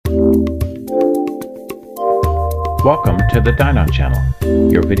Welcome to the Dynon channel,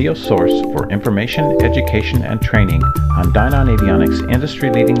 your video source for information, education, and training on Dynon Avionics'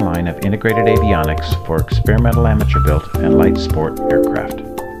 industry-leading line of integrated avionics for experimental amateur-built and light sport aircraft.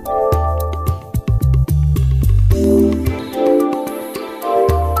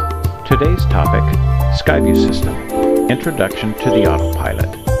 Today's topic, SkyView system, introduction to the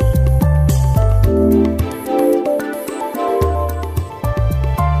Autopilot.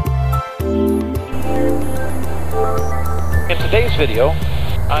 In today's video,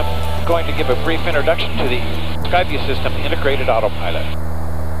 I'm going to give a brief introduction to the SkyView system integrated Autopilot.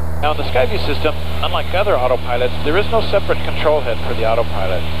 Now in the SkyView system, unlike other Autopilots, there is no separate control head for the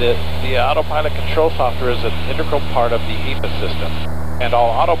Autopilot. The Autopilot control software is an integral part of the EFIS system, and all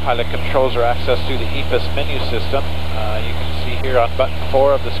Autopilot controls are accessed through the EFIS menu system. You can see here on button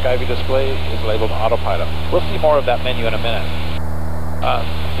 4 of the SkyView display is labeled Autopilot. We'll see more of that menu in a minute.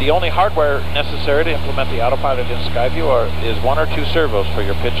 The only hardware necessary to implement the Autopilot in SkyView is 1 or 2 servos for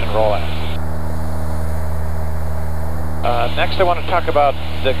your pitch and roll out. Next I want to talk about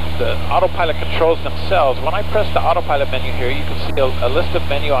the Autopilot controls themselves. When I press the Autopilot menu here, you can see a list of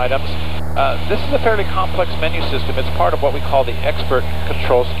menu items. This is a fairly complex menu system. It's part of what we call the expert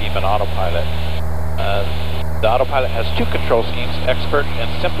control scheme in Autopilot. The Autopilot has 2 control schemes, expert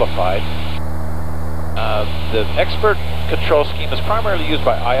and simplified. The expert control scheme is primarily used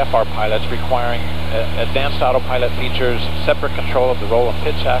by IFR pilots requiring advanced Autopilot features, separate control of the roll and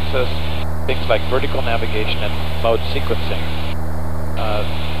pitch axis, things like vertical navigation and mode sequencing.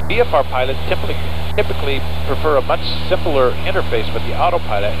 VFR pilots typically prefer a much simpler interface with the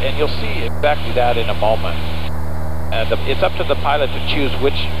Autopilot, and you'll see exactly that in a moment. It's up to the pilot to choose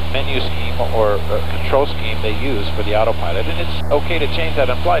which menu scheme or control scheme they use for the Autopilot, and it's okay to change that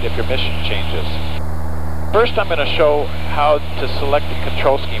in flight if your mission changes. First, I'm going to show how to select the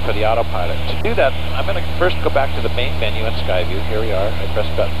control scheme for the Autopilot. To do that, I'm going to first go back to the main menu in SkyView. Here we are. I press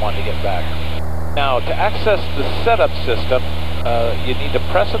button 1 to get back. Now, to access the setup system, you need to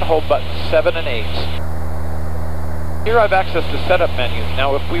press and hold buttons 7 and 8. Here I've accessed the setup menu.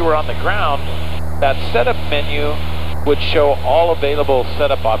 Now, if we were on the ground, that setup menu would show all available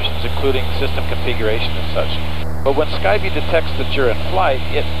setup options, including system configuration and such. But when SkyView detects that you're in flight,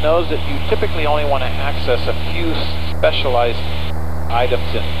 it knows that you typically only want to access a few specialized items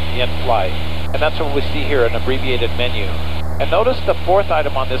in flight. And that's what we see here, an abbreviated menu. And notice the 4th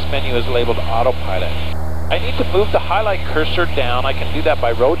item on this menu is labeled Autopilot. I need to move the highlight cursor down. I can do that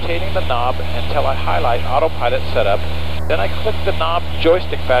by rotating the knob until I highlight Autopilot Setup. Then I click the knob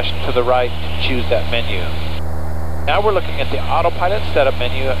joystick fashion to the right to choose that menu. Now we're looking at the Autopilot Setup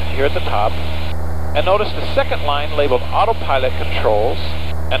menu here at the top. And notice the second line labeled Autopilot Controls,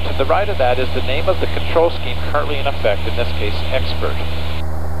 and to the right of that is the name of the control scheme currently in effect, in this case, Expert.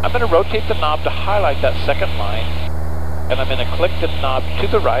 I'm going to rotate the knob to highlight that second line, and I'm going to click the knob to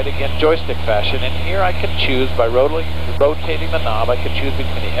the right, again, joystick fashion, and here I can choose, by rotating the knob, I can choose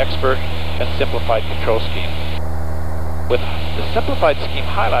between the Expert and Simplified control scheme. With the Simplified scheme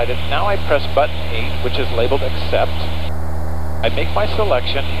highlighted, now I press button 8, which is labeled Accept. I make my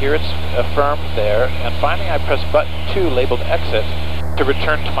selection, here it's affirmed there, and finally I press button 2 labeled Exit to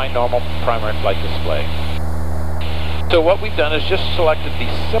return to my normal primary flight display. So what we've done is just selected the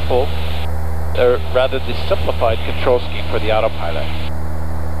simplified control scheme for the Autopilot.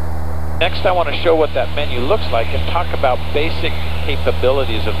 Next I want to show what that menu looks like and talk about basic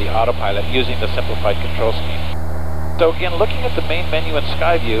capabilities of the Autopilot using the simplified control scheme. So again, looking at the main menu in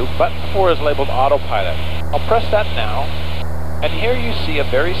SkyView, button 4 is labeled Autopilot. I'll press that now. And here you see a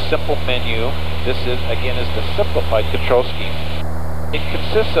very simple menu. This is the simplified control scheme. It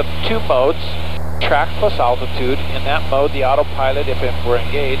consists of 2 modes, track plus altitude. In that mode, the Autopilot, if it were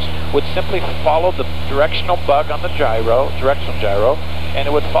engaged, would simply follow the directional bug on the directional gyro, and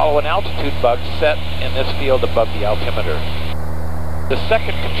it would follow an altitude bug set in this field above the altimeter. The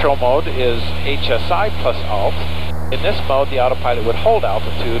second control mode is HSI plus alt. In this mode, the Autopilot would hold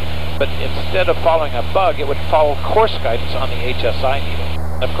altitude, but instead of following a bug, it would follow course guidance on the HSI needle.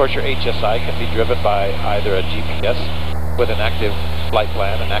 And of course, your HSI can be driven by either a GPS with an active flight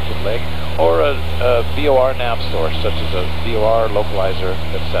plan, an active leg, or a VOR nav source, such as a VOR localizer,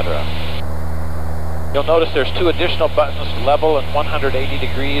 etc. You'll notice there's 2 additional buttons, level and 180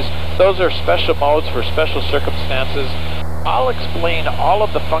 degrees. Those are special modes for special circumstances. I'll explain all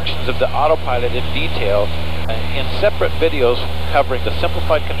of the functions of the Autopilot in detail in separate videos covering the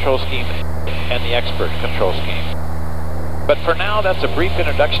simplified control scheme and the expert control scheme. But for now, that's a brief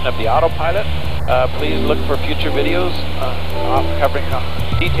introduction of the Autopilot. Please look for future videos covering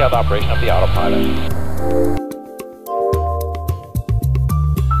detailed operation of the Autopilot.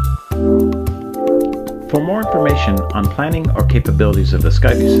 For more information on planning or capabilities of the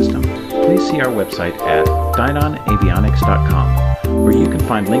SkyView system, please see our website at dynonavionics.com, where you can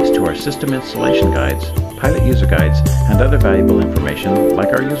find links to our system installation guides, pilot user guides, and other valuable information like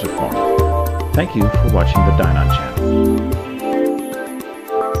our user forum. Thank you for watching the Dynon channel.